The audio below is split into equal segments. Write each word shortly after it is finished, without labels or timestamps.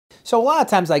So a lot of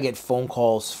times I get phone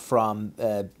calls from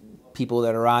people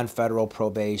that are on federal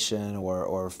probation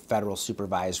or federal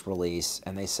supervised release,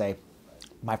 and they say,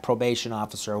 my probation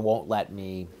officer won't let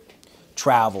me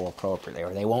travel appropriately,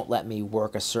 or they won't let me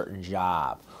work a certain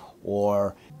job,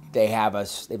 or they've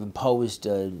imposed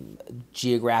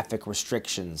geographic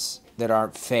restrictions that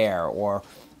aren't fair, or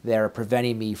they're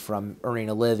preventing me from earning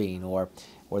a living, or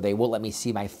they won't let me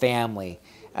see my family,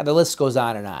 and the list goes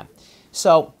on and on.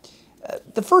 So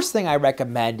the first thing I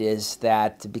recommend is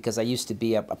that, because I used to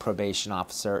be a probation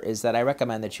officer, is that I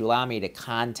recommend that you allow me to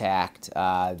contact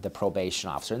the probation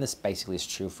officer. And this basically is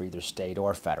true for either state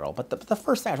or federal. But the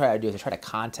first thing I try to do is I try to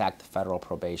contact the federal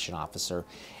probation officer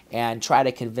and try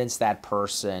to convince that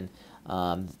person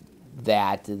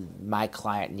that my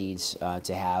client needs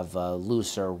to have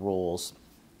looser rules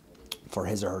for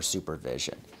his or her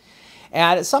supervision.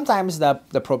 And sometimes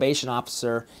the probation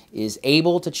officer is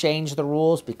able to change the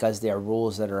rules because they are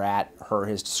rules that are at her or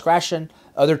his discretion.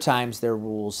 Other times they're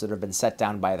rules that have been set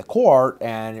down by the court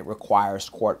and it requires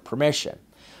court permission.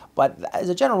 But as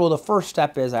a general rule, the first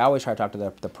step is I always try to talk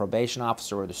to the probation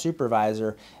officer or the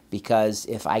supervisor, because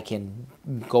if I can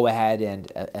go ahead and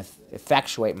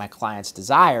effectuate my client's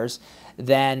desires,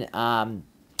 then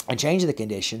and change the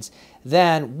conditions,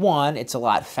 then one, it's a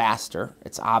lot faster.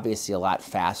 It's obviously a lot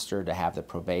faster to have the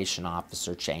probation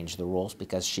officer change the rules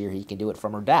because she or he can do it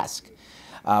from her desk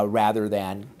rather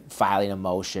than filing a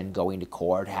motion, going to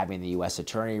court, having the U.S.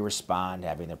 attorney respond,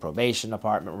 having the probation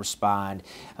department respond,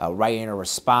 writing a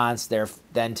response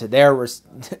then to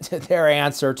their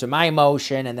answer to my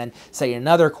motion, and then setting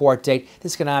another court date.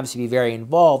 This can obviously be very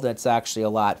involved, and it's actually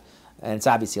it's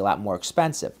obviously a lot more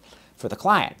expensive for the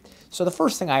client. So the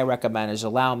first thing I recommend is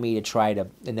allow me to try to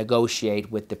negotiate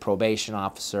with the probation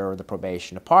officer or the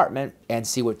probation department and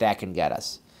see what that can get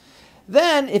us.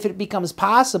 Then, if it becomes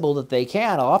possible that they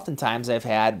can, oftentimes I've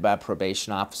had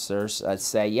probation officers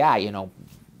say, yeah,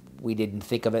 we didn't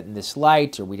think of it in this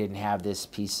light, or we didn't have this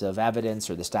piece of evidence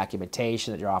or this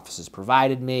documentation that your office has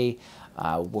provided me.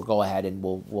 We'll go ahead and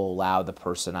we'll allow the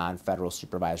person on federal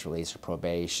supervised release or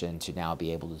probation to now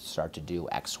be able to start to do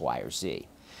X, Y, or Z.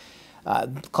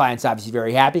 The client's obviously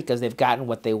very happy because they've gotten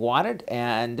what they wanted,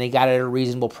 and they got it at a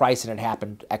reasonable price, and it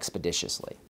happened expeditiously.